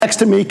next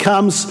to me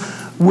comes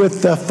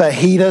with the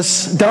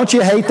fajitas. Don't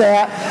you hate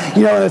that?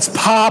 You know, and it's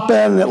popping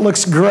and it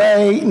looks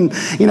great. And,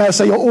 you know,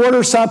 so you'll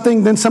order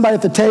something, then somebody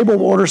at the table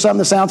will order something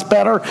that sounds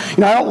better.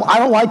 You know, I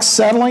don't like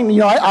settling.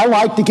 You know, I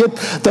like to get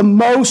the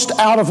most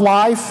out of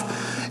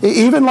life.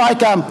 Even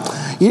like,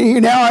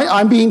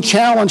 I'm being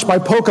challenged by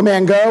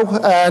Pokemon Go.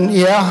 And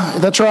yeah,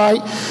 that's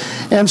right.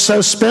 And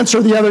so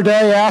Spencer the other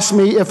day asked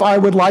me if I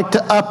would like to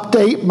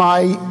update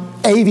my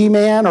AV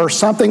Man or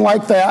something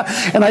like that.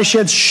 And I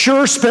said,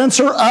 sure,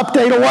 Spencer,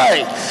 update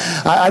away.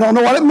 I don't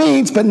know what it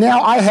means, but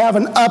now I have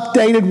an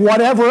updated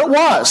whatever it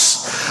was.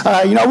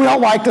 We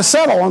don't like to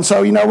settle. And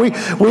so, we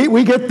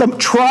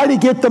try to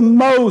get the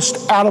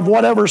most out of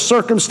whatever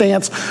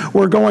circumstance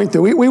we're going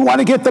through. We want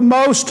to get the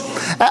most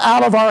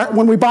out of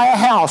when we buy a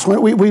house,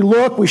 when we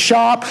look, we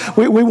shop,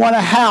 we want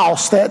a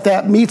house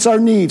that meets our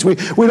needs. We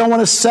don't want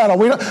to settle.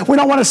 We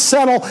don't want to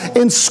settle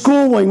in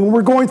schooling. When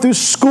we're going through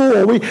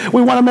school, we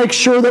want to make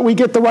sure that we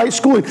get the right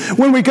schooling.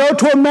 When we go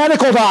to a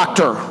medical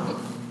doctor,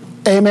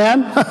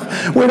 amen,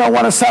 we don't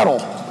want to settle.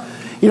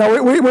 We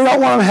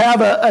don't want to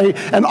have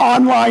an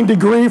online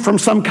degree from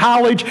some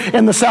college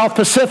in the South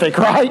Pacific,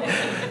 right?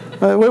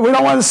 We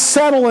don't want to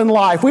settle in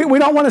life. We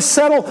don't want to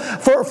settle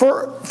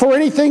for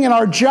anything in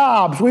our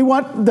jobs. We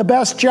want the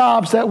best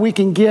jobs that we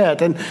can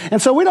get. And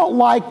so we don't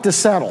like to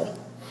settle.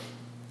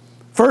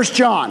 1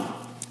 John,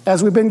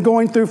 as we've been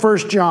going through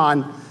 1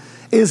 John,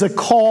 is a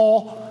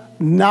call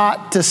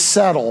not to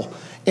settle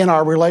in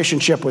our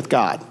relationship with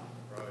God.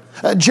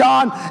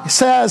 John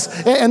says,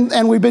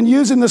 and we've been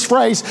using this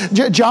phrase,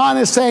 John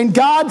is saying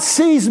God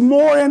sees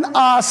more in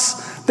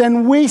us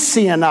than we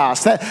see in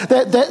us.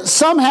 That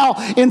somehow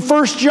in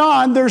 1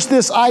 John there's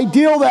this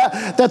ideal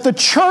that the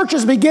church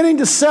is beginning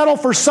to settle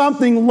for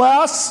something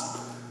less.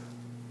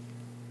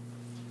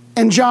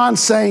 And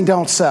John's saying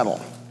don't settle.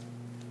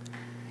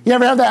 You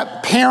ever have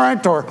that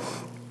parent, or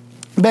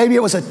maybe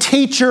it was a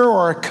teacher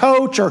or a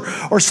coach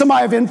or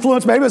somebody of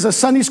influence, maybe it was a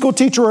Sunday school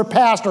teacher or a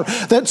pastor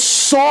that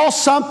saw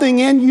something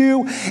in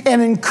you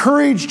and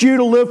encouraged you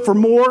to live for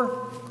more?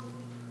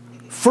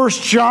 1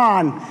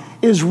 John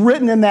is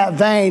written in that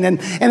vein. And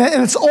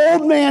it's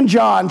old man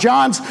John.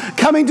 John's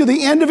coming to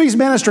the end of his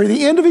ministry,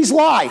 the end of his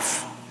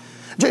life.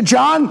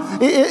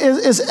 John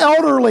is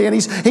elderly, and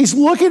he's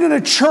looking at a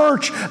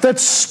church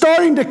that's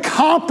starting to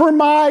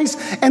compromise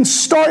and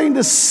starting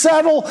to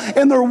settle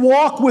in their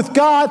walk with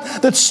God,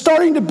 that's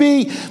starting to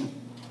be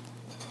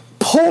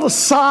pulled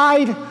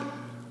aside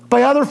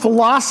by other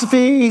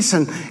philosophies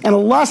and a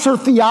lesser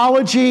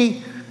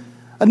theology,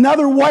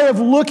 another way of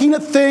looking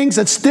at things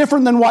that's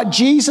different than what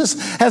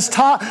Jesus has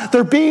taught.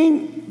 They're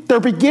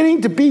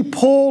beginning to be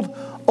pulled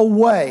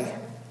away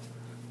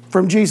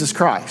from Jesus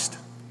Christ.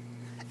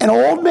 And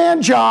old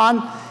man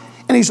John,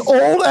 in his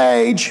old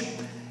age,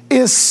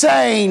 is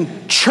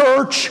saying,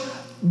 church,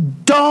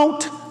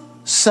 don't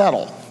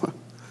settle.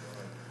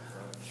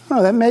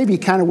 Oh, that may be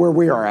kind of where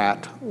we are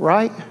at,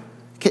 right?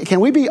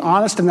 Can we be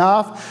honest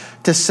enough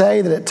to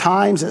say that at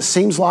times it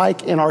seems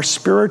like in our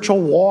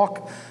spiritual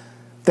walk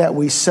that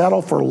we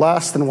settle for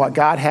less than what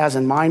God has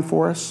in mind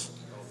for us?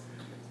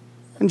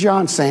 And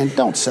John's saying,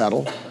 don't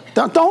settle.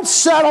 Don't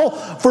settle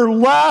for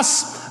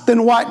less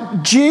than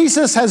what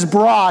Jesus has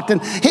brought.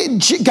 And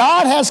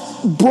God has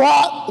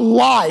brought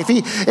life.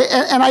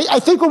 I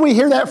think when we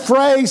hear that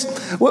phrase,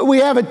 we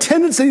have a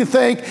tendency to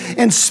think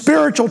in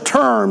spiritual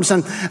terms.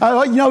 And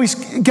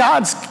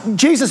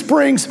Jesus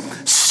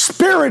brings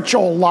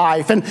spiritual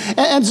life.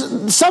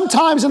 And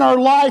sometimes in our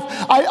life,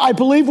 I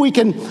believe we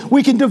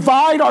can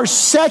divide our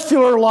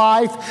secular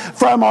life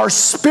from our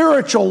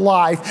spiritual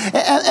life.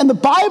 And the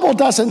Bible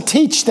doesn't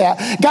teach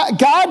that.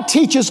 God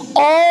teaches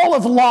all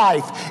of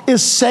life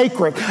is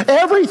sacred.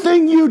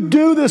 Everything you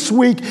do this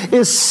week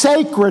is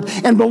sacred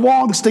and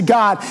belongs to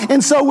God.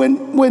 And so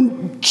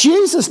when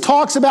Jesus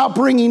talks about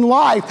bringing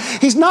life,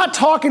 he's not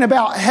talking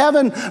about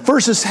heaven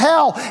versus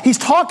hell. He's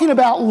talking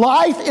about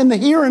life in the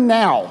here and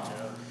now.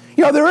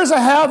 There is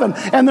a heaven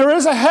and there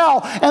is a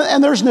hell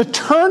and there's an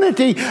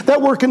eternity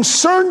that we're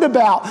concerned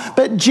about.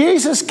 But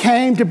Jesus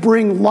came to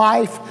bring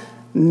life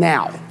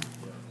now.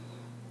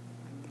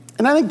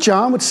 And I think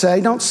John would say,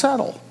 don't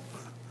settle.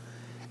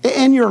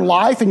 In your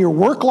life, in your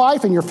work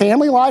life, in your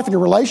family life, in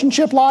your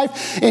relationship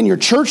life, in your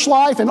church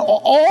life, and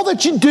all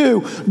that you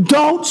do,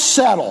 don't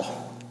settle.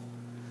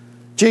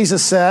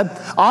 Jesus said,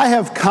 I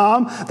have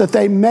come that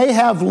they may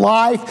have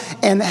life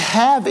and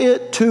have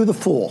it to the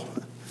full.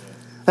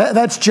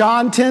 That's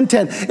John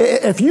 10:10.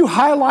 If you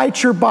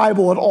highlight your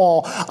Bible at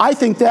all, I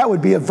think that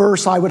would be a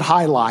verse I would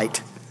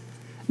highlight.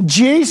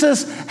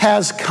 Jesus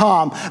has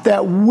come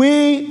that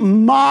we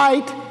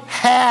might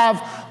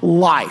have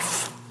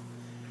life.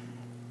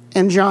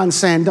 And John's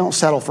saying, don't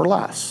settle for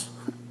less.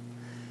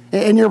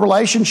 In your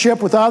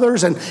relationship with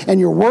others and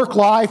your work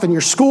life and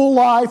your school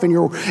life and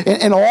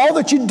all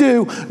that you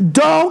do,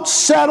 don't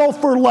settle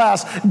for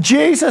less.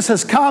 Jesus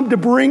has come to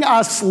bring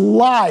us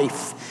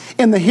life.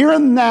 In the here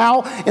and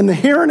now, in the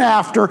here and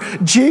after,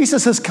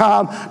 Jesus has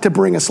come to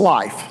bring us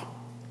life.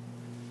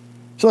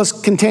 So let's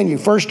continue.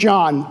 1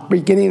 John,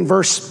 beginning in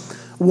verse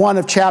 1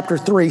 of chapter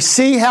 3.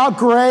 See how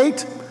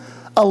great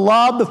a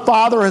love the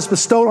Father has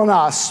bestowed on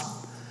us,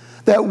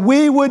 that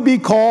we would be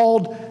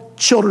called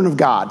children of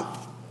God.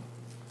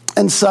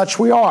 And such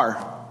we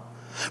are.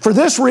 For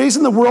this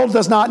reason, the world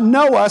does not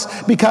know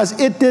us, because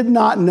it did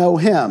not know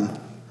him.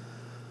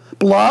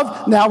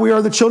 Beloved, now we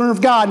are the children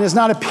of God, and it has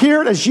not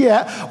appeared as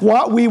yet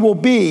what we will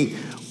be.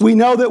 We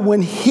know that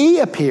when he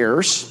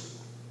appears,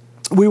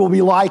 we will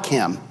be like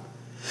him,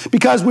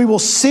 because we will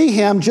see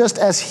him just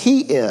as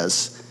he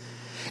is.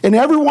 And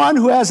everyone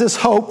who has this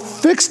hope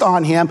fixed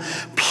on him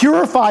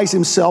purifies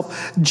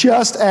himself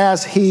just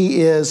as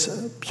he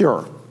is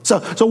pure.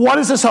 So what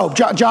is this hope?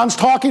 John's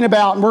talking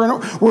about, and we're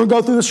going to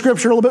go through the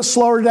scripture a little bit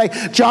slower today.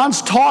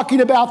 John's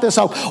talking about this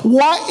hope.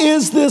 What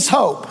is this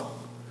hope?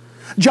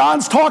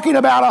 John's talking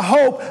about a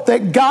hope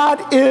that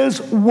God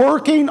is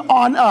working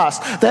on us,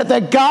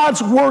 that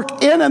God's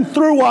work in and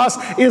through us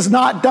is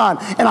not done.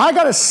 And I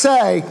got to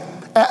say,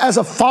 as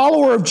a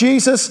follower of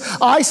Jesus,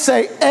 I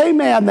say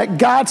amen that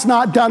God's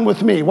not done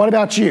with me. What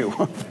about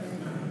you?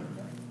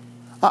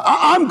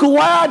 I'm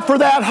glad for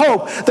that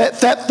hope,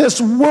 that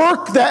this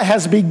work that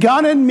has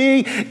begun in me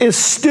is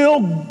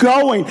still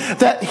going,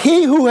 that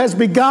he who has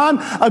begun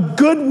a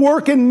good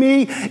work in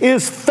me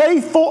is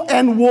faithful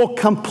and will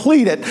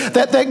complete it,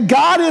 that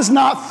God is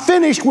not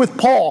finished with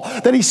Paul,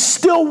 that he's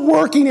still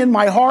working in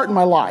my heart and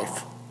my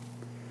life.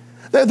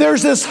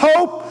 There's this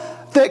hope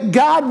that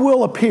God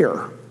will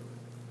appear.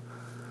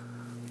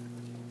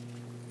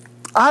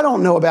 I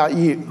don't know about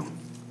you,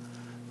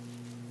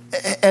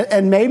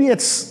 and maybe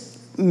it's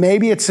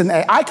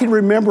I can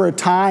remember a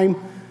time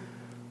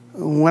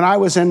when I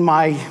was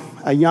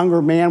a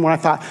younger man, when I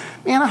thought,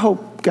 man, I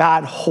hope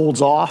God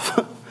holds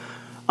off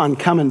on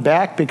coming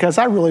back, because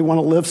I really want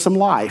to live some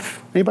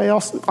life. Anybody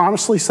else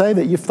honestly say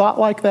that you've thought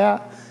like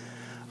that?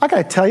 I got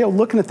to tell you,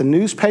 looking at the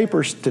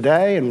newspapers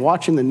today and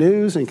watching the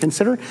news and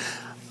considering,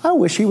 I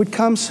wish he would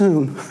come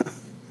soon.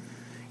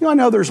 I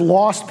know there's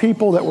lost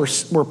people that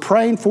we're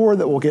praying for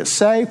that will get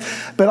saved,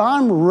 but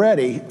I'm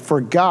ready for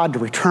God to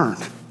return.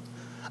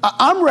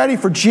 I'm ready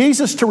for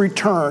Jesus to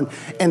return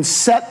and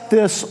set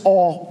this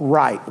all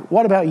right.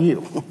 What about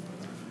you?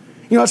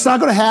 It's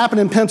not going to happen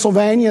in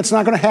Pennsylvania. It's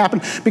not going to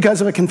happen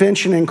because of a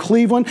convention in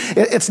Cleveland.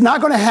 It's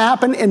not going to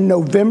happen in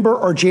November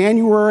or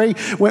January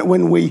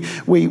when we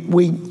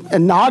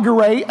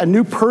inaugurate a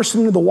new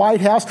person to the White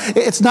House.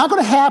 It's not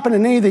going to happen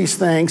in any of these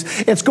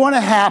things. It's going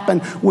to happen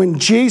when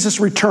Jesus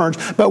returns.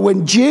 But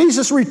when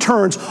Jesus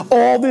returns,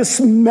 all this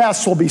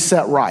mess will be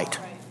set right.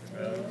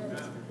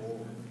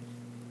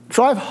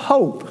 So I have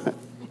hope.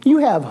 You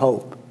have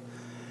hope.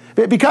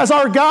 Because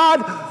our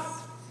God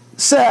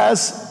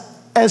says,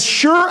 as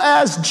sure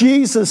as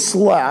Jesus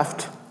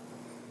left,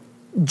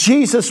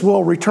 Jesus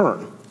will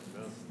return.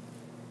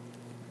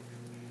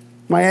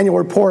 My annual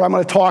report, I'm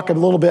going to talk a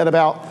little bit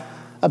about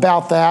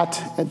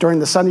that during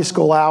the Sunday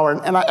school hour.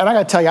 And I got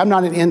to tell you, I'm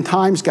not an end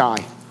times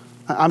guy.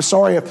 I'm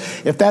sorry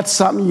if that's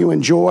something you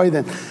enjoy,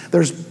 then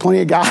there's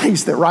plenty of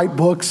guys that write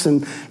books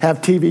and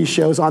have TV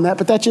shows on that,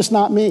 but that's just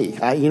not me.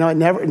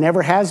 It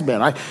never has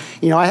been.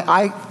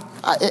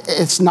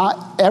 It's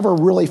not ever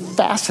really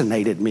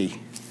fascinated me.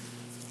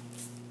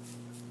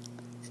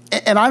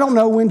 And I don't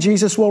know when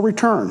Jesus will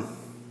return.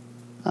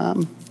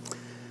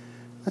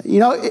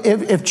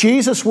 If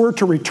Jesus were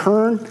to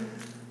return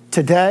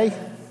today,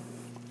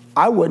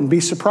 I wouldn't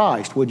be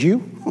surprised, would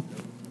you?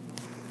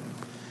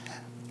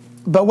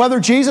 But whether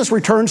Jesus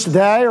returns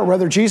today or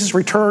whether Jesus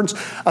returns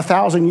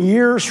 1,000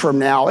 years from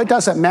now, it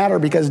doesn't matter,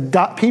 because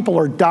people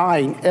are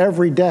dying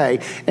every day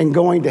and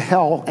going to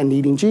hell and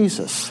needing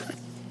Jesus.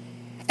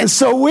 And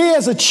so we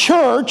as a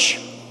church,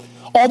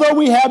 although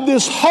we have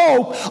this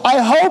hope,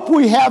 I hope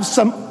we have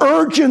some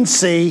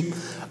urgency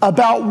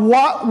about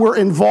what we're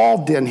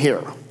involved in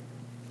here.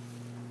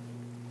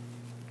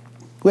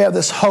 We have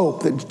this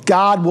hope that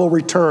God will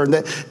return,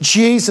 that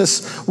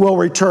Jesus will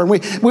return. We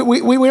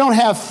don't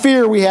have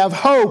fear, we have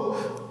hope.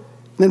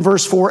 And then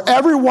verse 4,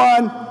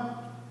 everyone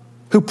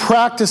who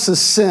practices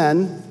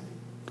sin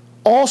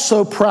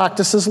also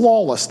practices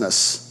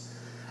lawlessness,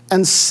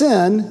 and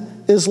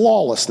sin is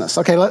lawlessness.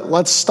 Okay,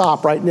 let's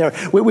stop right there.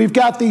 We've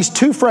got these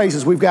two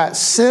phrases. We've got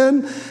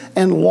sin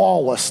and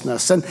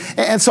lawlessness.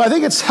 And so I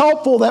think it's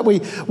helpful that we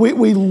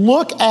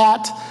look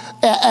at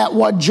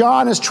what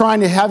John is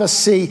trying to have us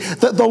see.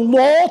 That the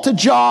law to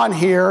John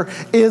here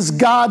is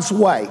God's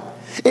way.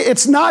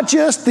 It's not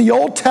just the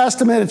Old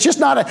Testament. It's just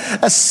not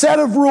a set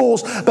of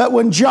rules. But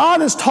when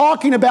John is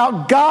talking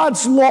about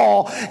God's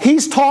law,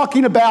 he's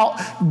talking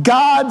about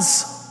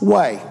God's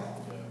way.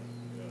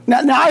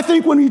 Now, I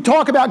think when you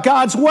talk about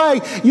God's way,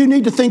 you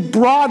need to think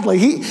broadly.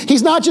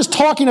 He's not just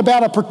talking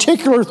about a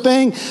particular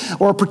thing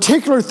or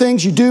particular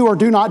things you do or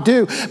do not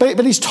do,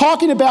 but he's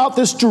talking about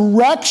this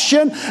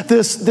direction,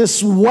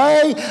 this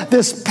way,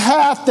 this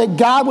path that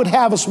God would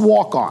have us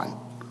walk on.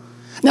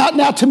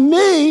 Now, to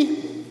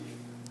me,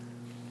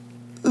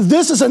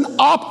 this is an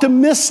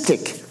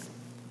optimistic,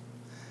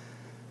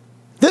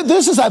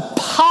 this is a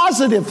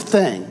positive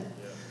thing.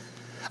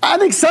 I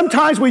think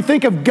sometimes we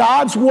think of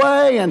God's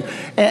way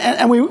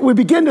and we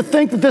begin to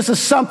think that this is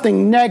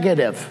something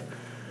negative.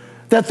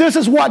 that this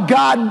is what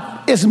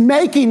God is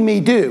making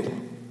me do.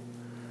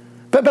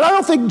 But I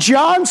don't think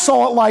John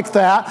saw it like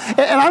that,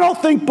 and I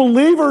don't think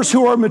believers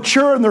who are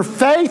mature in their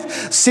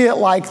faith see it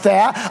like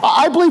that.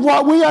 I believe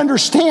what we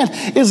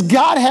understand is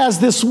God has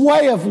this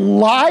way of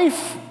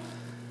life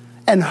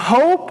and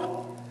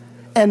hope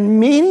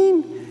and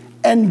meaning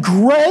and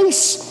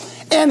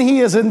grace, and He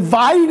is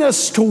inviting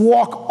us to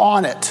walk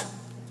on it.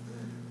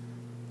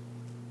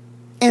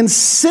 And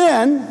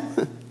sin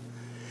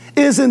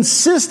is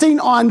insisting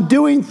on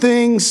doing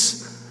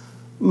things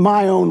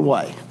my own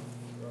way.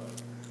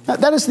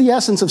 That is the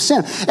essence of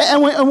sin.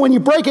 And when you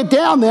break it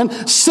down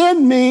then,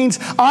 sin means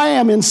I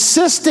am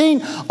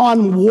insisting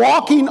on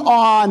walking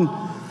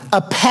on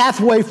a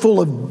pathway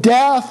full of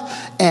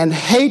death and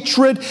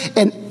hatred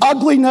and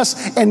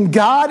ugliness, and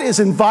God is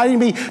inviting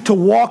me to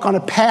walk on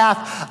a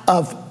path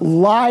of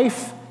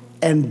life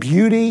and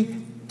beauty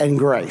and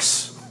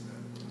grace.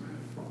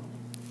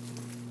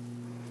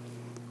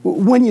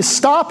 When you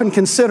stop and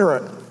consider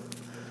it,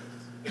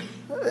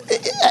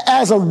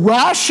 as a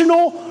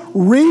rational,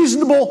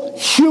 reasonable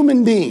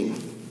human being,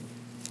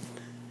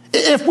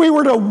 if we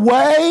were to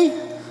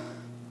weigh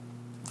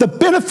the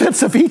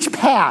benefits of each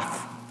path,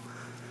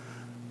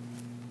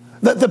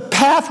 the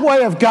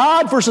pathway of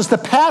God versus the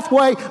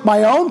pathway,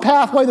 my own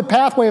pathway, the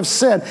pathway of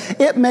sin,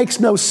 it makes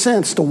no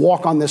sense to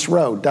walk on this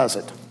road, does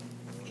it?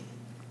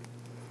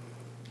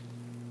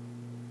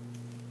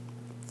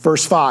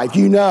 Verse 5,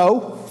 you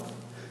know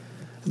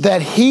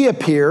that He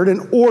appeared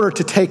in order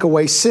to take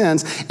away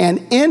sins,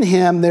 and in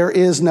Him there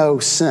is no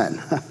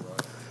sin.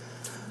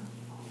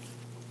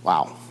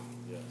 Wow.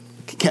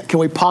 Can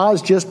we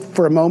pause just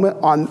for a moment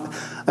on,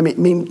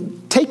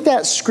 take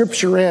that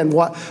scripture in,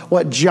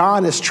 what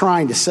John is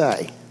trying to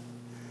say.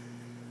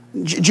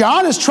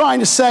 John is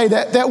trying to say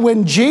that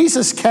when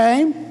Jesus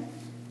came,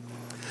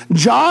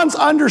 John's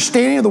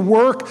understanding of the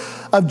work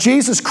of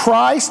Jesus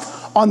Christ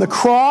on the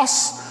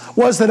cross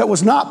was that it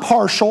was not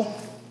partial,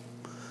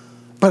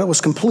 but it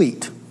was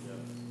complete.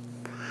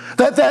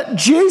 That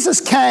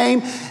Jesus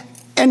came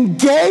and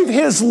gave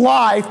His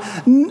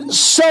life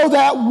so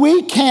that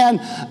we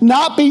can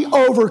not be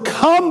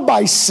overcome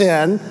by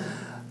sin,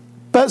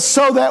 but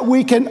so that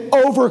we can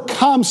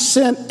overcome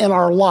sin in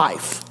our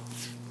life.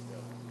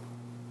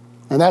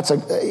 And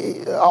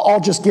I'll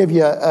just give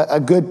you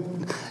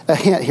a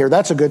hint here.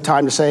 That's a good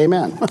time to say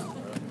amen.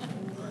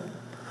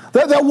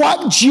 that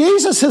what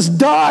Jesus has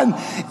done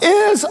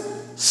is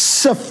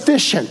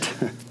sufficient.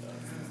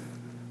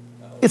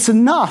 It's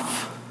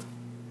enough.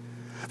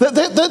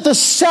 The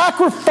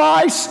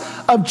sacrifice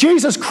of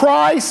Jesus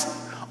Christ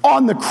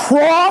on the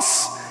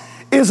cross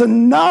is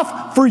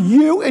enough for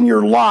you in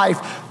your life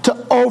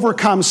to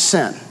overcome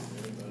sin.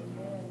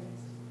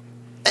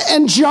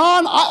 And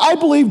John, I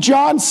believe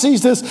John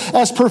sees this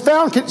as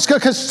profound.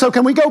 So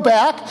can we go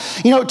back?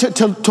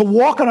 To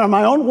walk on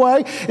my own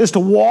way is to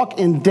walk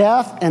in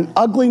death and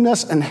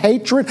ugliness and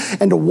hatred,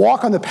 and to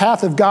walk on the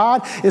path of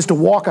God is to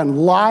walk on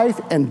life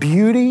and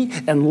beauty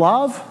and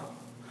love.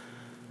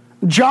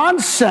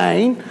 John's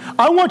saying,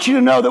 I want you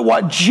to know that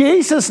what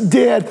Jesus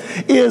did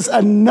is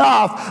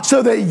enough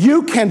so that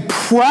you can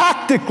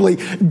practically,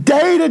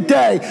 day to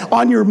day,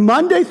 on your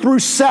Monday through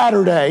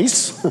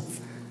Saturdays,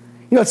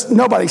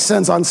 nobody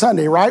sins on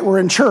Sunday, right? We're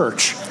in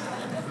church.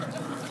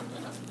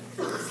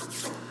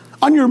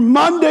 On your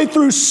Monday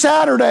through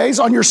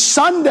Saturdays, on your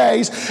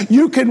Sundays,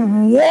 you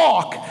can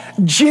walk.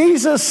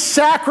 Jesus'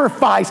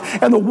 sacrifice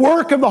and the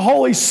work of the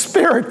Holy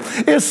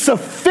Spirit is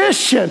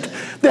sufficient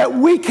that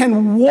we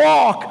can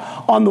walk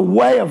on the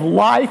way of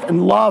life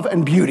and love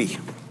and beauty.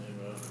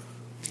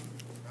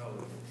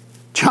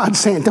 John's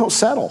saying, don't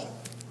settle.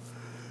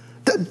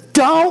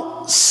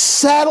 Don't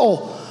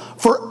settle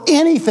for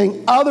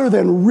anything other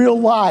than real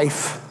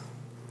life.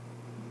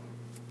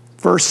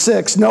 Verse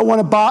 6, no one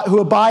who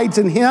abides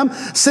in Him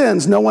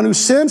sins. No one who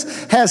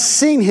sins has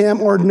seen Him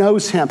or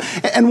knows Him.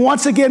 And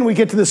once again, we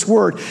get to this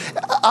word.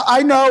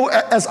 I know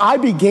as I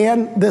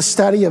began this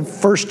study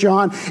of 1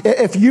 John,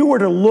 if you were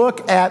to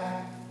look at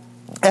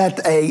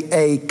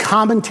a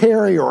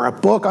commentary or a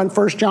book on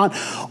 1 John,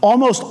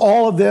 almost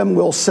all of them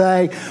will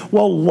say,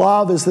 well,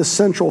 love is the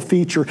central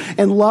feature,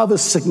 and love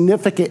is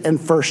significant in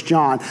 1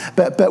 John.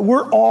 But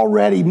we're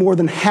already more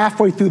than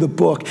halfway through the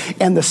book,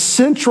 and the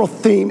central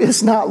theme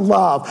is not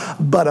love,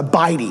 but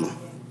abiding,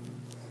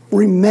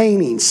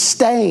 remaining,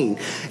 staying,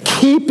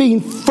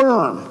 keeping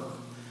firm.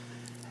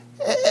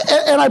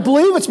 And I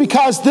believe it's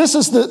because this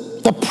is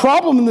the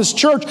problem in this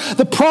church.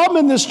 The problem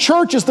in this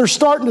church is they're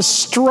starting to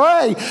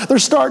stray. They're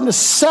starting to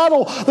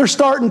settle. They're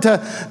starting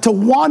to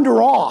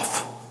wander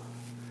off.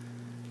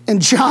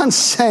 And John's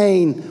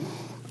saying,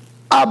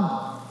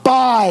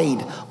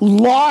 abide,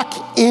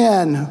 lock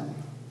in.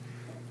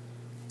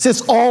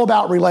 It's all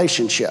about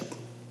relationship.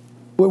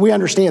 We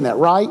understand that,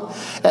 right?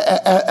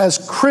 As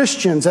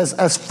Christians,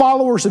 as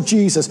followers of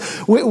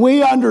Jesus,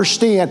 we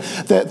understand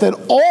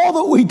that all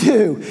that we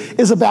do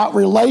is about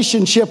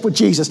relationship with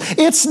Jesus.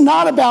 It's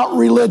not about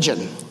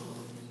religion.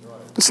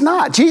 It's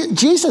not.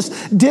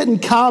 Jesus didn't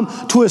come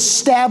to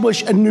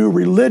establish a new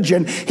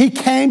religion. He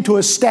came to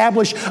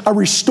establish a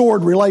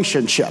restored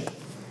relationship.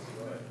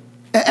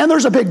 And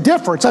there's a big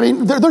difference. I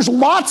mean, there's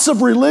lots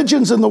of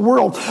religions in the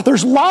world.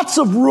 There's lots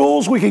of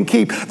rules we can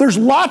keep. There's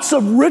lots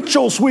of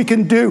rituals we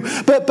can do.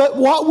 But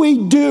what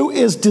we do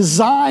is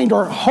designed,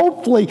 or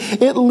hopefully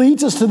it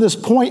leads us to this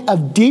point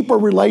of deeper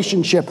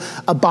relationship,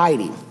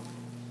 abiding.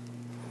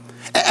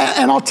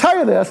 And I'll tell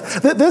you this,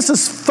 that this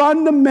is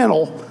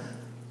fundamental.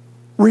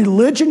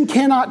 Religion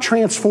cannot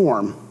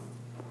transform.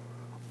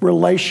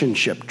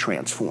 Relationship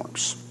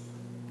transforms.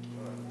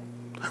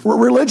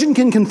 Religion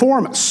can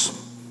conform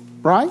us,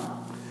 right?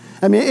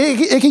 I mean,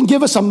 it can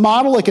give us a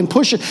model. It can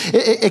push it.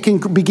 It can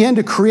begin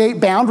to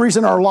create boundaries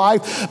in our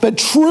life. But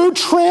true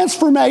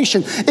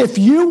transformation, if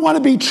you want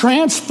to be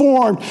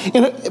transformed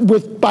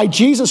by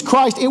Jesus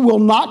Christ, it will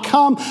not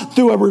come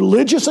through a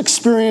religious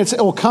experience.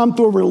 It will come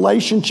through a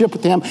relationship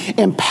with Him,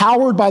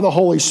 empowered by the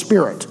Holy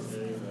Spirit.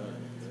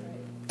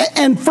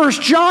 And 1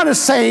 John is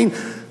saying,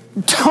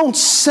 don't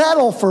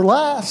settle for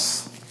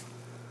less.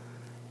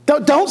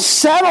 Don't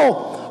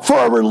settle for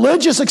a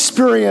religious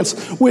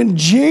experience when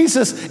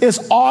Jesus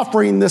is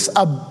offering this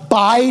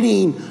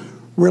abiding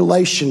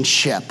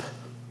relationship.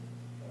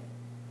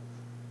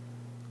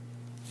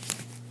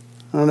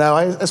 I don't know,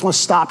 I just want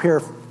to stop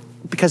here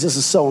because this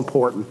is so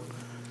important.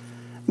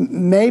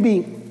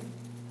 Maybe,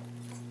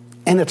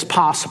 and it's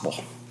possible,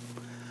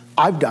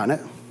 I've done it,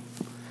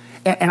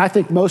 and I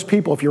think most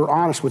people, if you're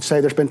honest, would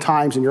say there's been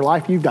times in your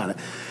life you've done it.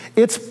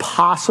 It's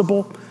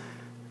possible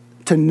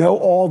to know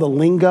all the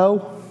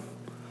lingo,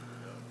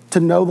 to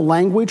know the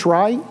language,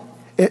 right?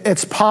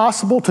 It's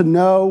possible to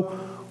know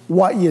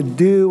what you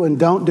do and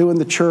don't do in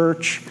the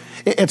church.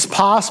 It's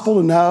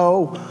possible to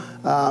know,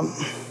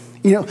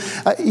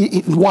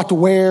 what to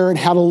wear and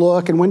how to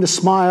look and when to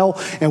smile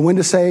and when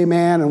to say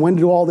amen and when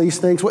to do all these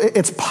things.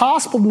 It's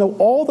possible to know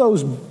all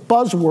those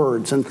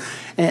buzzwords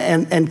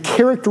and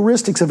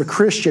characteristics of a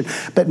Christian,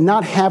 but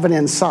not have it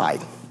inside.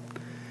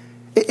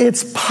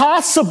 It's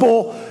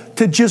possible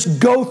to just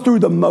go through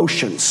the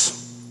motions.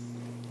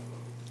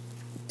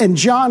 And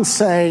John's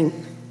saying,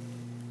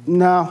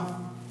 no,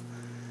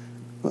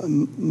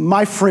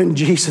 my friend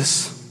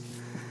Jesus.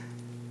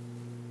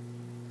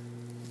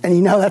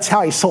 And that's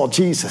how he saw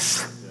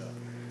Jesus.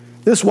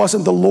 This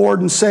wasn't the Lord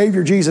and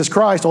Savior Jesus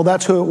Christ. Oh,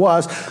 that's who it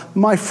was.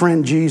 My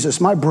friend Jesus,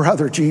 my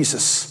brother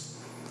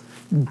Jesus,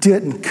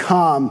 didn't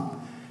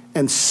come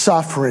and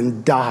suffer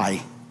and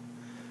die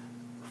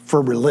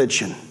for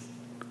religion.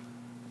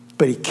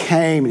 But he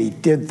came and he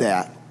did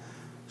that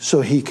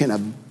so he can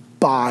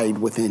abide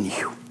within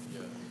you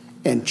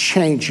and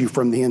change you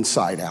from the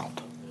inside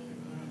out.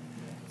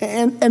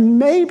 And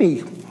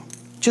maybe,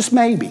 just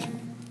maybe,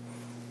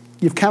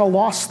 you've kind of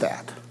lost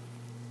that.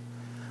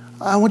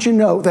 I want you to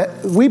know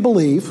that we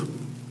believe,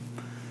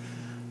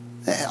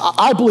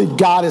 I believe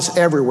God is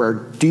everywhere.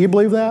 Do you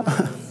believe that?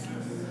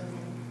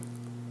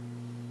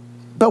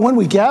 But when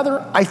we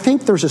gather, I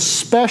think there's a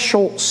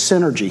special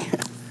synergy.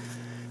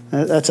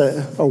 That's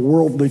a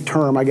worldly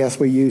term, I guess,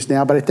 we use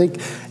now, but I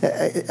think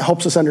it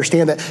helps us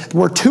understand that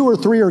where 2 or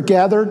 3 are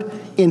gathered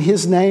in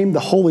His name, the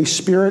Holy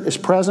Spirit is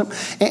present.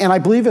 And I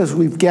believe as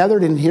we've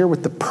gathered in here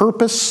with the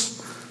purpose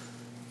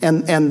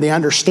and the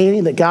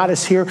understanding that God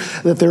is here,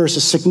 that there is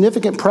a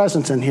significant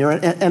presence in here.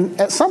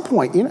 And at some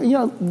point,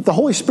 the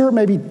Holy Spirit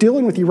may be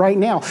dealing with you right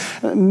now.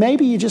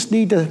 Maybe you just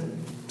need to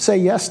say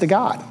yes to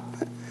God.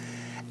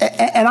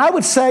 And I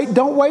would say,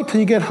 don't wait till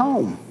you get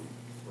home.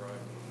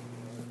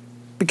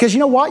 Because you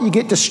know what? You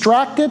get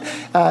distracted.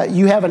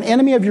 You have an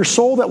enemy of your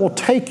soul that will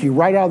take you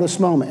right out of this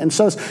moment. And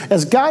so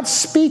as God's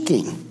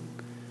speaking,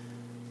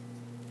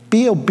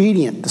 be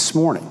obedient this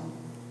morning.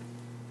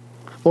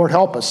 Lord,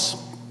 help us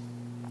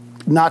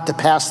not to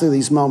pass through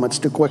these moments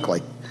too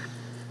quickly.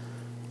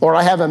 Lord,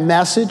 I have a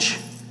message,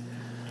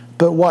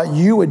 but what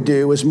you would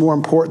do is more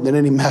important than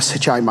any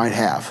message I might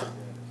have.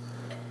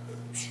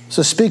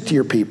 So speak to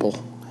your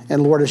people.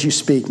 And Lord, as you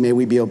speak, may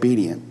we be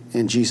obedient.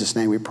 In Jesus'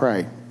 name we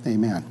pray.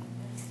 Amen.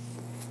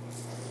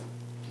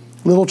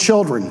 Little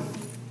children,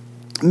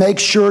 make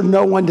sure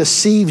no one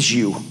deceives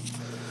you.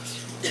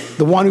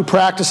 The one who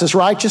practices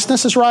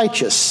righteousness is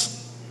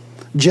righteous,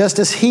 just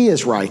as he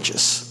is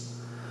righteous.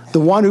 The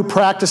one who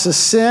practices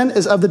sin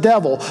is of the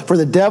devil, for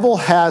the devil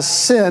has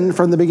sinned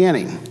from the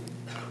beginning.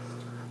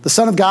 The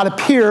Son of God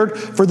appeared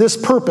for this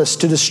purpose,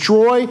 to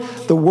destroy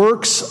the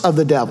works of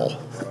the devil.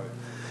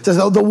 It says,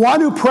 the one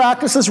who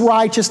practices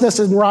righteousness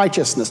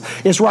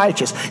is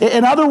righteous.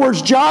 In other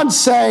words, John's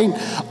saying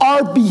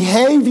our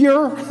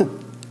behavior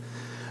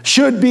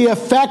should be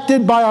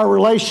affected by our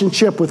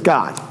relationship with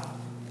God.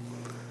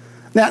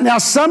 Now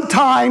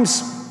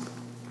sometimes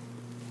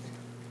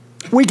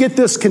we get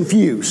this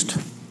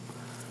confused.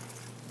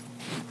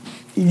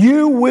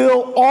 You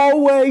will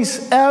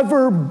always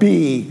ever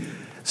be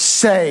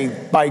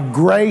saved by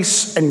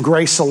grace and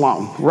grace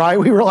alone, right?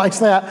 We realize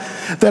that?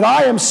 That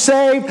I am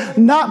saved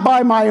not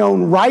by my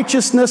own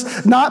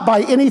righteousness, not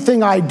by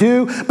anything I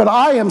do, but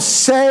I am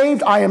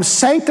saved, I am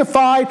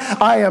sanctified,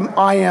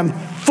 I am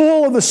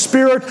full of the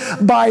Spirit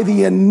by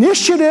the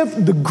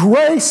initiative, the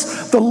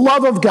grace, the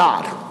love of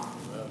God.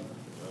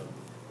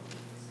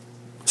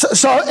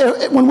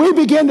 So when we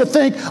begin to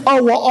think,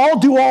 oh, well, I'll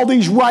do all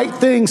these right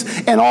things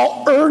and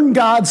I'll earn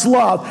God's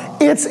love,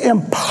 it's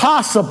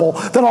impossible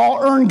that I'll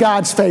earn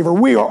God's favor.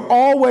 We are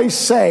always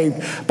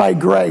saved by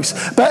grace.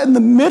 But in the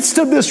midst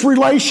of this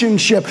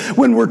relationship,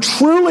 when we're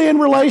truly in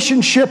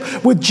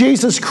relationship with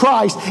Jesus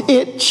Christ,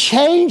 it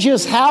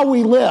changes how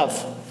we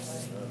live.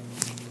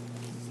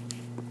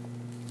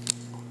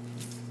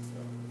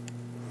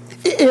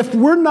 If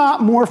we're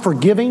not more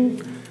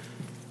forgiving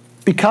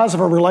because of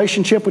a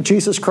relationship with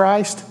Jesus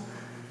Christ,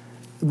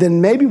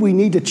 then maybe we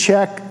need to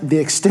check the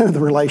extent of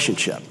the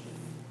relationship.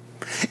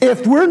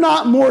 If we're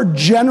not more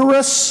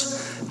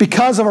generous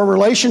because of a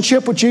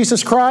relationship with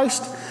Jesus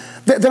Christ,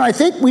 then I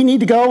think we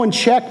need to go and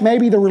check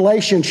maybe the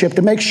relationship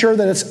to make sure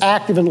that it's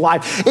active in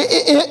life.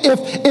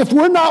 If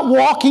we're not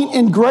walking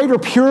in greater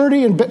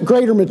purity and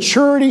greater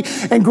maturity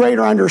and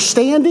greater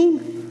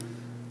understanding,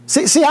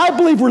 See, I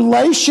believe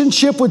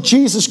relationship with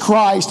Jesus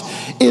Christ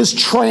is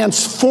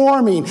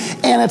transforming,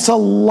 and it's a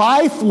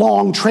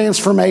lifelong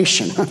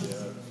transformation.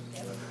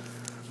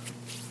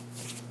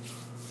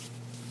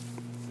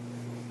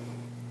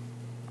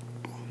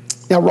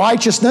 Now,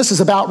 righteousness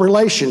is about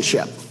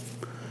relationship.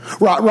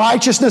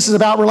 Righteousness is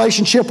about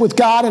relationship with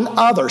God and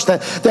others.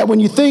 That when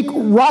you think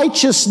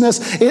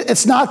righteousness,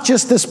 it's not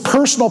just this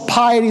personal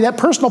piety. That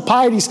personal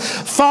piety is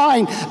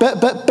fine,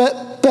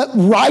 but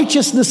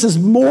righteousness is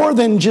more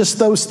than just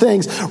those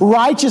things.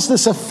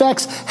 Righteousness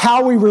affects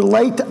how we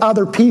relate to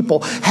other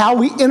people, how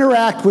we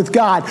interact with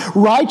God.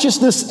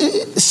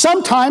 Righteousness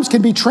sometimes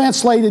can be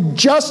translated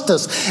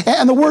justice.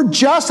 And the word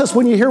justice,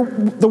 when you hear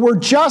the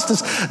word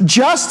justice,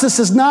 justice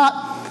is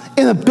not,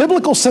 in a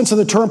biblical sense of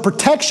the term,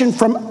 protection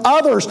from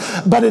others,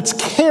 but it's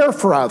care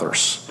for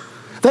others.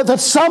 That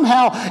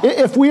somehow,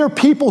 if we are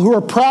people who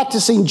are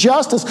practicing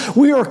justice,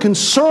 we are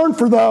concerned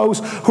for those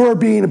who are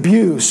being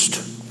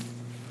abused.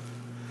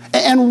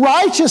 And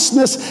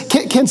righteousness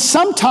can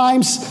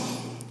sometimes,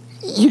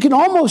 you can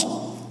almost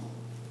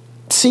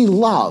see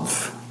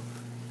love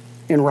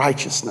in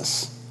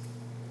righteousness.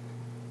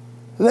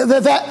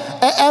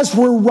 That as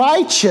we're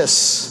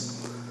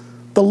righteous,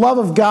 the love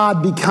of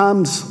God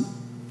becomes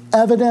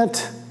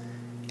evident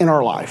in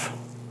our life.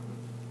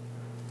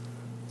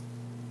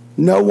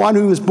 No one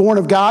who is born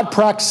of God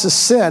practices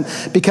sin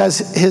because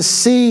his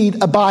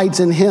seed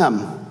abides in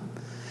him.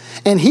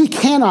 And he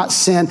cannot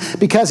sin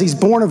because he's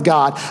born of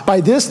God.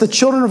 By this, the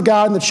children of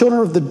God and the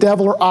children of the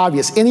devil are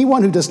obvious.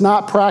 Anyone who does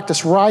not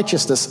practice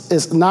righteousness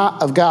is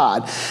not of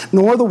God,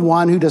 nor the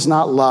one who does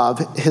not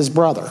love his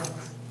brother.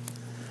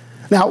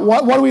 Now,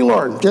 what do we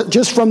learn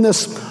just from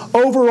this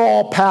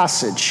overall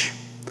passage?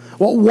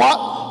 Well,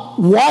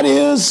 what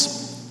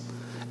is,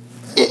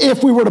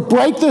 if we were to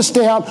break this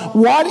down,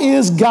 what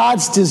is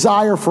God's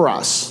desire for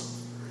us?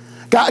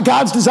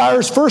 God's desire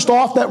is, first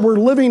off, that we're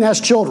living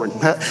as children.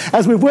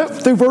 As we went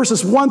through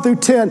verses 1 through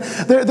 10,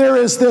 there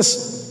is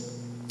this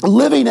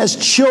living as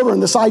children,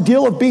 this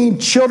ideal of being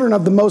children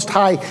of the Most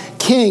High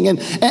King.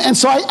 And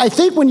so I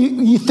think when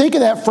you think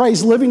of that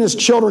phrase, living as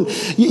children,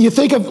 you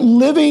think of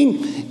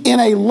living in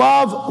a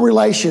love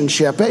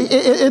relationship.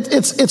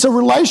 It's a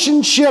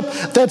relationship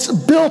that's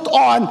built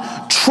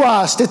on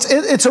trust.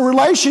 It's a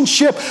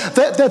relationship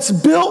that's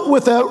built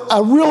with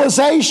a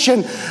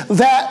realization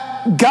that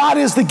God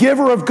is the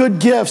giver of good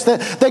gifts,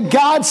 that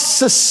God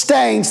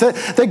sustains,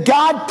 that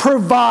God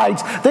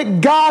provides,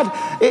 that God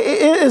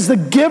is the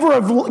giver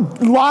of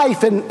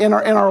life in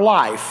our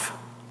life.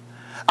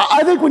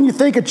 I think when you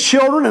think of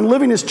children and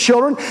living as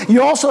children,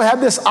 you also have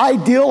this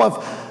ideal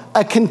of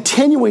a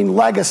continuing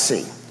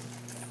legacy.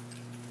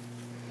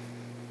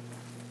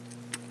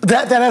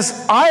 That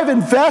as I have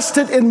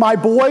invested in my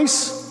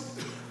boys,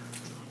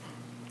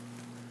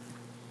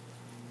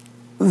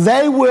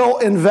 they will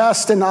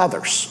invest in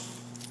others.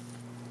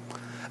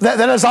 That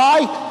as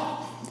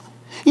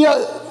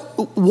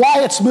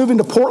Wyatt's moving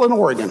to Portland,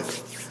 Oregon.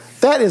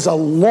 That is a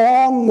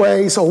long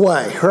ways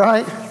away,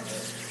 right?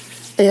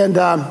 And,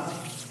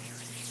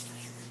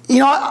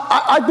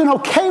 I've been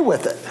okay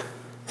with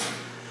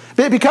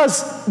it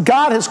because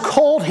God has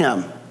called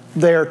him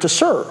there to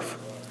serve.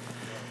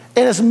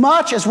 And as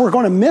much as we're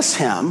going to miss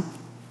him,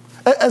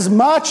 as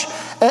much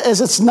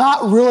as it's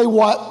not really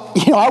what,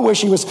 I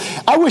wish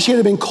he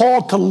had been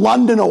called to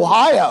London,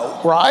 Ohio,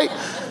 right?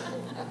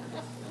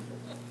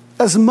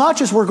 As much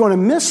as we're going to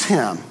miss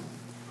him,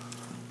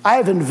 I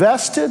have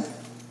invested,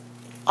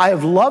 I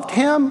have loved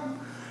him,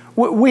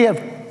 we have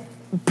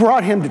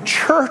brought him to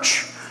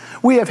church,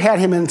 we have had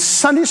him in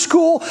Sunday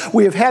school,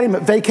 we have had him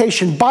at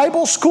vacation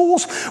Bible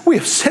schools, we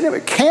have sent him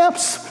at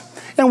camps,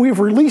 and we've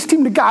released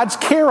him to God's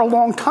care a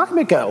long time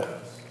ago.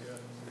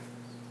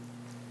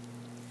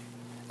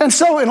 And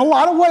so in a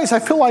lot of ways, I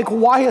feel like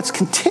Wyatt's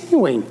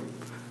continuing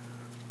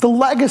the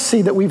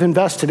legacy that we've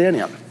invested in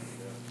him.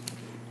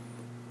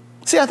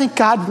 See, I think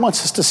God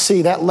wants us to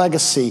see that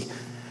legacy,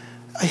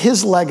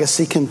 his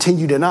legacy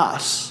continued in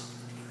us.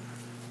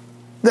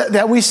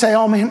 That we say,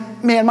 oh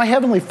man, my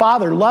Heavenly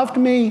Father loved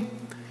me,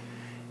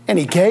 and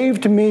he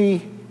gave to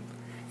me,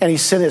 and he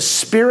sent his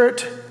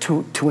Spirit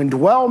to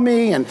indwell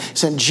me and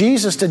sent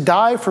Jesus to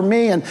die for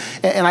me. And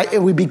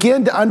we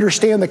begin to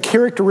understand the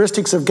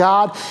characteristics of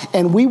God,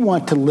 and we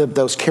want to live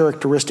those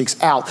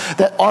characteristics out.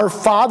 That our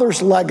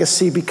Father's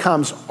legacy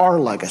becomes our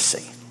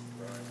legacy.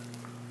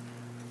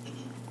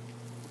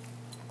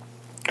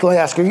 Can I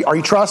ask, are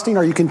you trusting?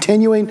 Are you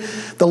continuing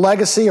the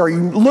legacy? Are you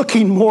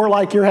looking more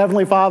like your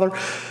Heavenly Father?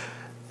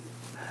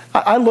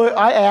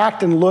 I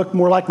act and look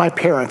more like my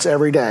parents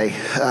every day.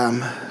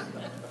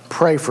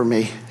 Pray for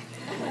me.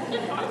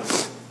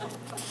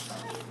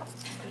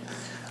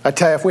 I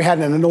tell you, if we had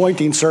an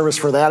anointing service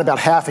for that, about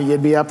half of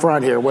you'd be up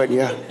front here, wouldn't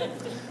you?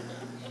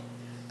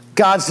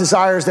 God's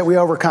desire is that we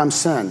overcome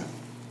sin.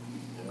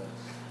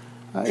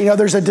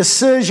 There's a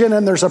decision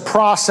and there's a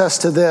process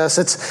to this.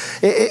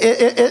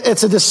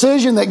 It's a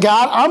decision that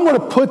God, I'm going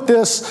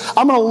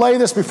to lay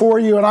this before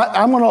you, and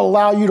I'm going to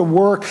allow you to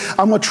work.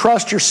 I'm going to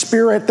trust your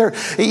Spirit.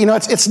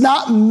 It's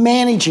not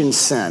managing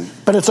sin,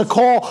 but it's a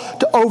call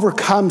to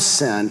overcome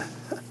sin.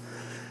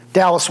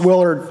 Dallas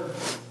Willard,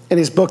 in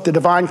his book, The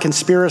Divine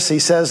Conspiracy,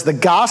 says, the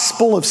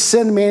gospel of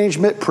sin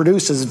management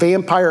produces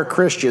vampire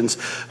Christians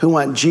who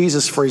want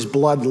Jesus for his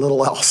blood and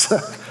little else.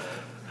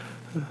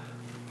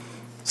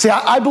 See,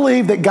 I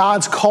believe that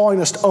God's calling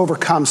us to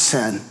overcome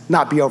sin,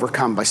 not be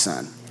overcome by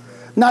sin.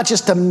 Not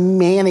just to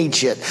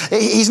manage it.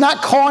 He's not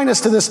calling us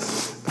to this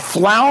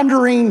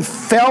floundering,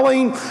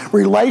 failing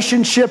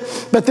relationship,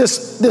 but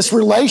this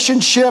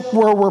relationship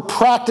where we're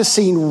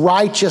practicing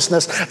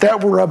righteousness,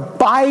 that we're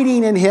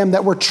abiding in Him,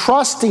 that we're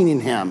trusting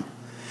in Him.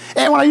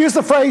 And when I use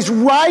the phrase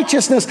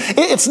righteousness,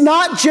 it's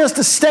not just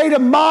a state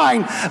of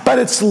mind, but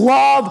it's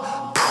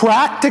love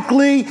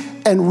practically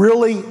and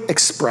really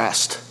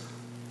expressed.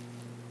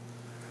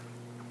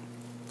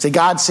 See,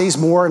 God sees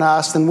more in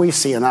us than we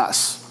see in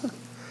us.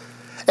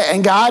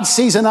 And God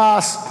sees in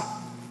us,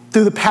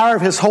 through the power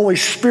of His Holy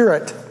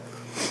Spirit,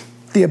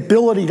 the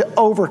ability to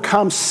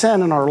overcome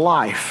sin in our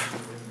life.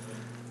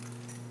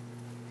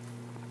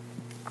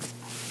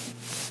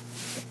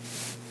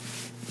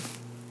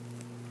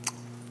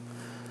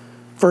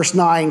 Verse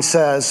 9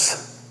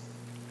 says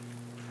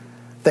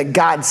that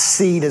God's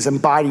seed is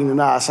abiding in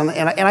us. And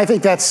I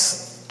think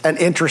that's an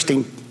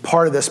interesting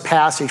part of this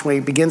passage when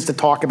he begins to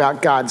talk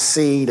about God's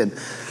seed. And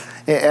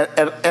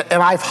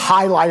I've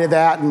highlighted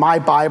that in my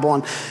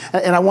Bible.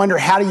 And I wonder,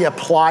 how do you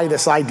apply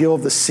this ideal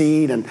of the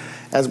seed? And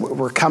as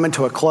we're coming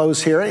to a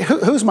close here,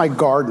 who's my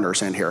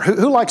gardeners in here?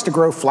 Who likes to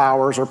grow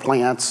flowers or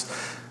plants?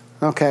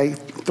 Okay,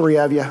 3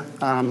 of you.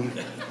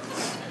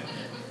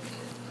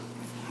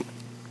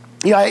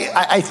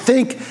 I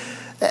think,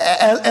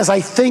 as I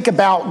think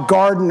about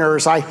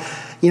gardeners, I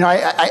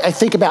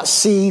think about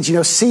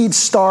seeds. Seeds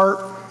start,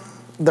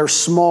 they're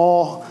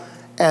small,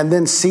 and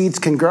then seeds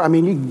can grow. I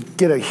mean, you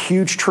get a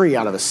huge tree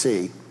out of a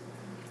seed.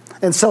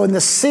 And so in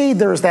the seed,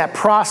 there's that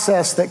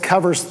process that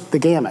covers the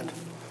gamut.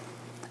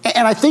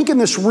 And I think in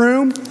this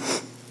room,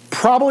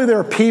 probably there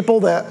are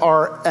people that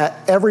are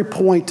at every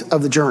point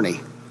of the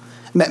journey.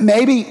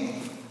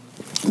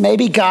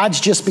 Maybe God's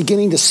just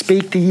beginning to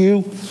speak to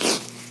you,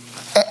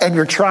 and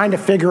you're trying to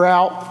figure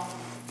out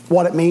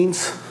what it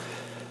means.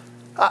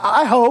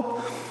 I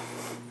hope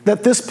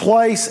that this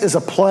place is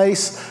a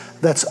place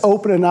that's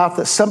open enough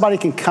that somebody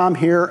can come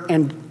here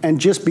and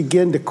just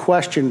begin to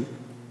question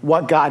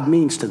what God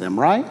means to them,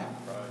 right?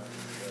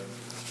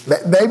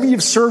 Maybe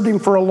you've served Him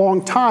for a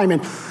long time.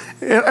 And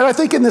I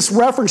think in this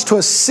reference to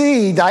a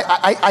seed,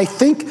 I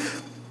think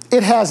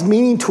it has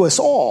meaning to us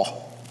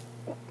all.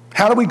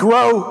 How do we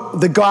grow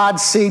the God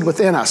seed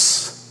within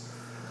us?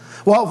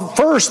 Well,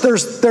 first,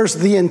 there's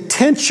the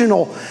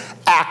intentional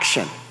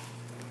action.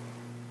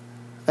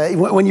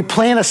 When you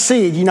plant a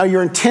seed,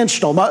 you're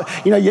intentional.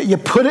 You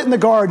put it in the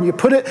garden, you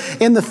put it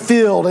in the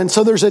field, and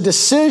so there's a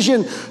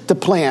decision to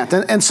plant.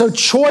 And so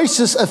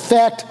choices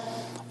affect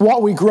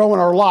what we grow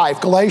in our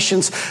life.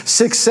 Galatians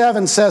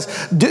 6:7 says,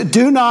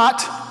 do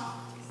not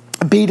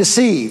be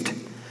deceived.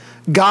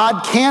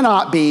 God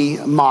cannot be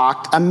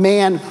mocked. A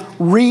man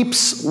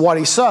reaps what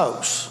he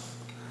sows.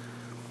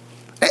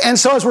 And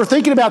so as we're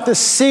thinking about this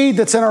seed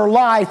that's in our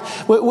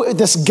life,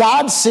 this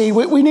God seed,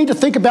 we need to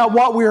think about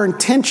what we are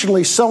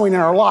intentionally sowing in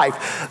our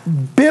life.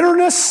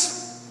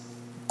 Bitterness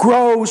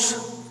grows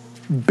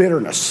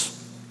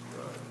bitterness.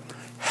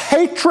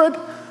 Hatred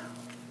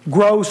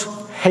grows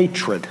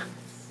hatred.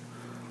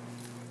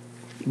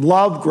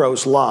 Love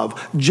grows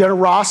love.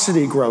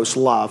 Generosity grows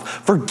love.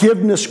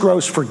 Forgiveness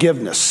grows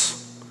forgiveness.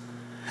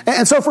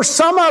 And so for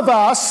some of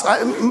us,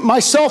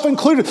 myself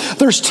included,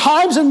 there's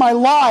times in my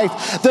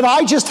life that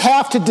I just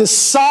have to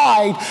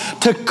decide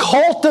to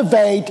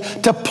cultivate,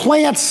 to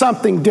plant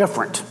something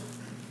different.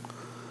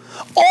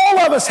 All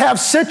of us have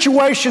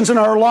situations in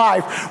our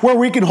life where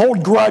we can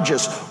hold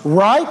grudges,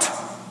 right?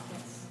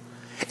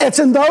 It's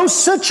in those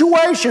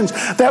situations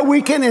that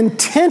we can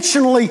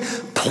intentionally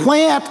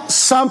plant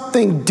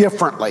something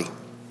differently.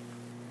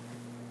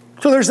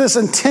 So there's this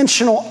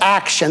intentional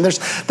action. There's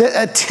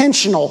the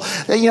intentional,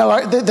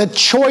 the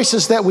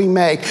choices that we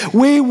make.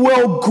 We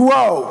will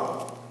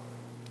grow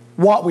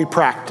what we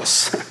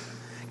practice.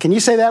 Can you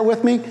say that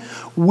with me?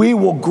 We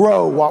will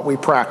grow what we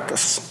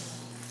practice.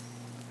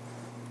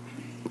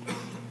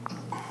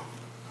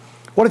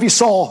 What if you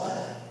saw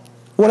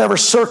whatever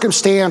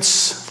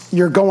circumstance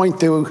you're going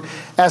through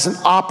as an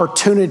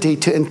opportunity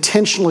to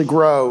intentionally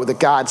grow the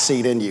God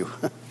seed in you?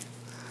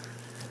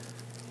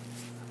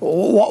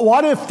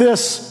 What if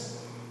this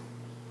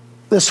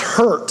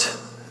hurt,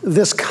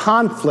 this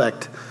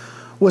conflict,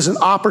 was an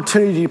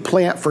opportunity to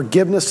plant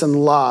forgiveness and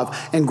love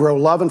and grow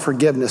love and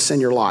forgiveness in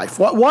your life?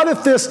 What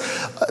if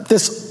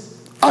this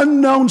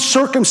unknown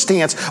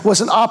circumstance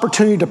was an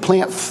opportunity to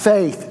plant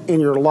faith in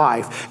your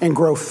life and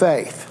grow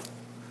faith?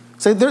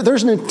 So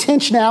there's an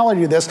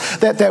intentionality to this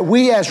that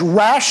we as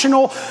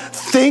rational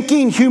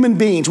thinking human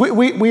beings,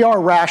 we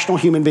are rational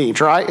human beings,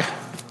 right?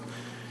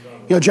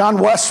 John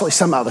Wesley,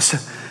 some of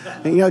us.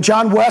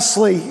 John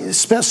Wesley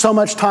spent so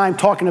much time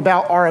talking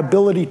about our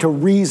ability to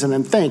reason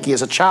and think. He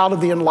is a child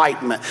of the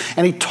Enlightenment,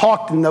 and he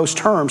talked in those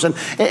terms. And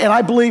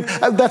I believe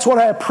that's what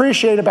I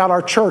appreciate about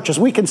our church as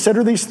we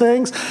consider these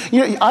things.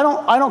 I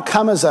don't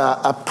come as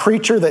a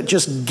preacher that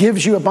just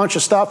gives you a bunch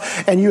of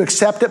stuff and you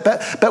accept it,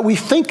 but we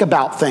think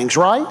about things,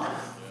 right?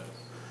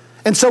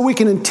 And so we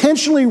can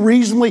intentionally,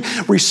 reasonably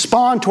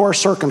respond to our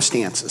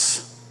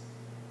circumstances.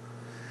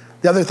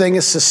 The other thing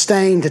is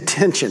sustained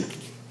attention.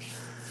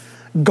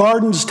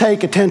 Gardens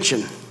take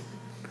attention.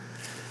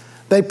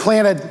 They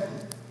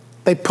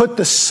put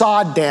the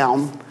sod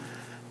down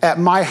at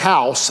my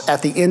house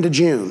at the end of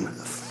June.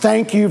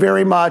 Thank you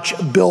very much,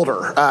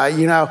 builder.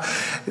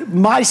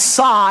 My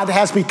sod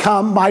has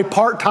become my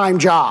part-time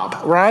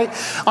job, right?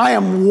 I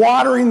am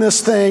watering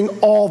this thing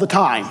all the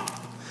time.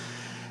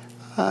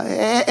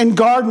 And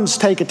gardens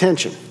take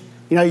attention.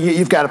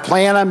 You've got to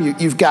plant them.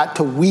 You've got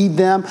to weed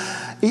them.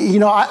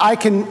 I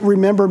can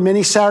remember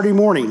many Saturday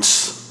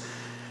mornings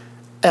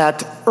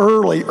at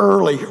early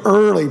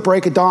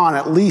break of dawn,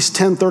 at least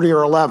 10:30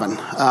 or 11.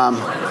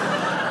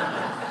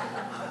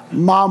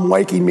 Mom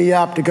waking me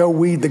up to go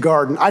weed the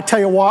garden. I tell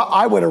you what,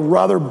 I would have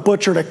rather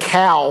butchered a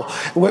cow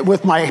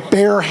with my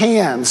bare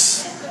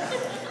hands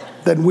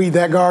than weed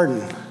that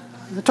garden.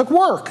 It took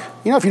work.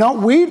 If you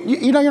don't weed,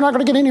 you're not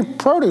going to get any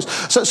produce.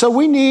 So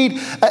we need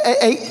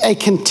a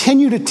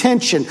continued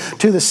attention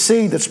to the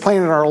seed that's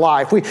planted in our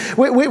life. We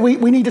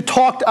need to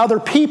talk to other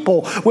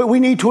people. We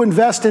need to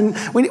invest in,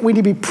 we need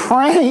to be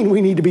praying.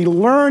 We need to be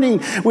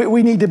learning.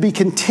 We need to be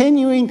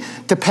continuing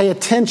to pay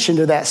attention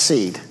to that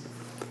seed.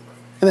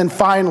 And then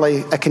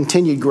finally, a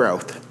continued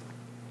growth.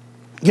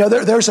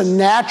 There's a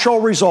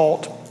natural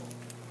result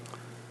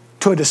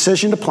to a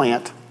decision to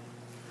plant,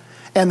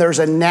 and there's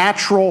a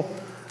natural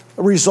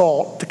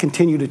result to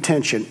continued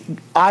attention,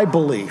 I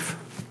believe,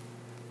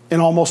 in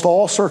almost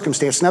all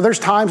circumstances. Now, there's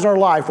times in our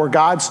life where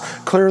God's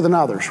clearer than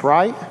others,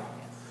 right?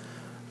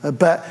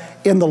 But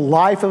in the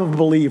life of a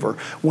believer,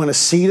 when a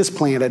seed is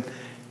planted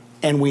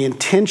and we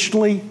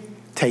intentionally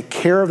take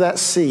care of that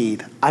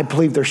seed, I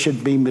believe there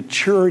should be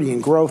maturity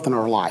and growth in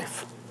our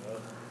life.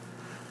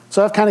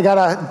 So I've kind of got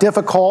a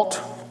difficult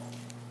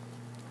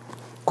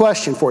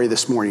question for you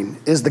this morning.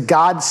 Is the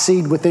God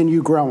seed within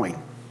you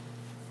growing?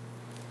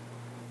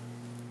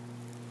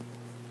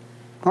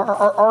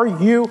 Are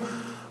you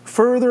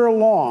further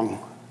along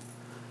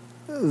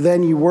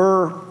than you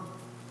were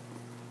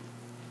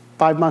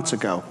 5 months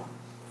ago,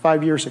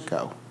 5 years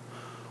ago?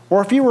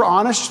 Or if you were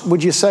honest,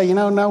 would you say,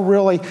 no,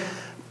 really,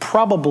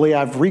 probably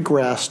I've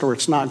regressed or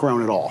it's not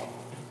grown at all?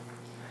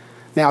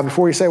 Now,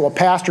 before you say, well,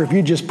 Pastor, if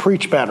you just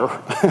preach better,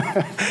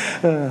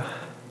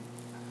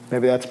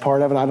 maybe that's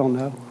part of it, I don't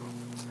know.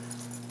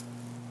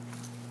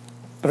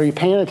 But are you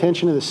paying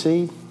attention to the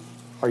seed?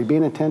 Are you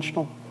being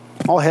intentional?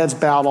 All heads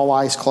bowed, all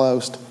eyes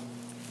closed.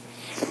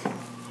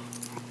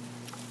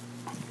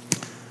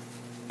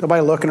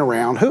 Nobody looking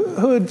around.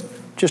 Who would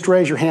just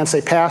raise your hand and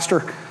say,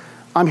 Pastor,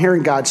 I'm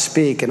hearing God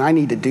speak and I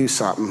need to do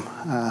something.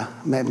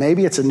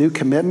 Maybe it's a new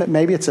commitment.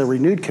 Maybe it's a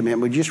renewed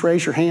commitment. Would you just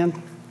raise your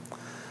hand?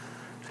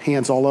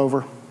 Hands all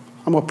over.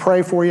 I'm going to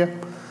pray for you.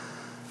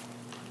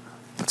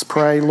 Let's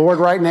pray. Lord,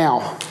 right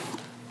now,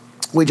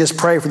 we just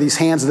pray for these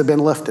hands that have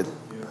been lifted.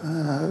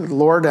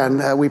 Lord,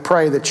 and we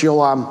pray that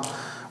you'll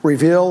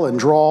reveal and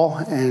draw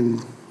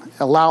and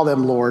allow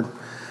them, Lord,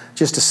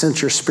 just to sense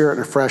your spirit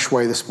in a fresh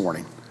way this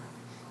morning.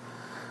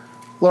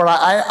 Lord,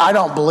 I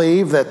don't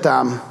believe that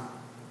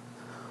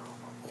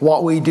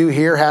what we do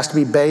here has to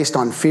be based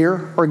on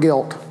fear or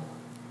guilt.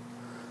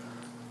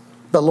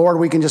 But Lord,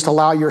 we can just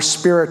allow your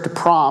spirit to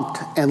prompt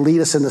and lead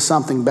us into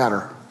something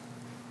better.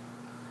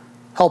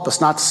 Help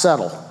us not to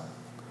settle.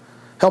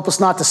 Help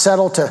us not to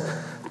settle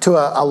to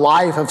a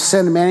life of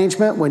sin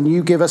management when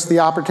you give us the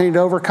opportunity to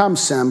overcome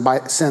sin by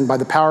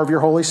the power of your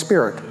Holy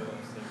Spirit.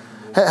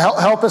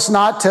 Help us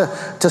not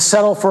to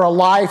settle for a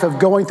life of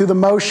going through the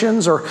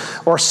motions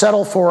or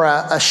settle for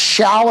a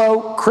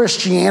shallow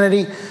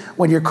Christianity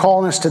when you're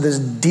calling us to this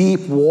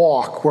deep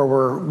walk where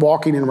we're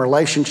walking in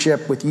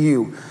relationship with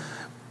you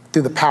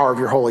through the power of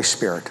your Holy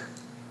Spirit.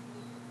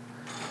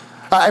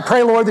 I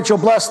pray, Lord, that you'll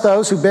bless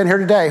those who've been here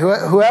today,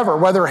 whoever,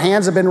 whether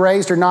hands have been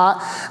raised or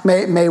not,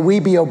 may we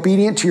be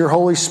obedient to your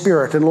Holy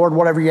Spirit. And Lord,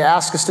 whatever you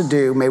ask us to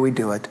do, may we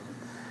do it.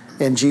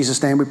 In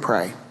Jesus' name we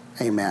pray.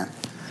 Amen.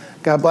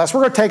 God bless. We're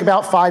going to take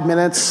about 5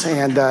 minutes,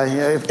 and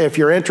if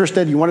you're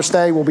interested, you want to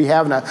stay, we'll be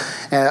having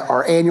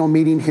our annual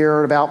meeting here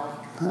in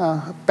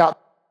about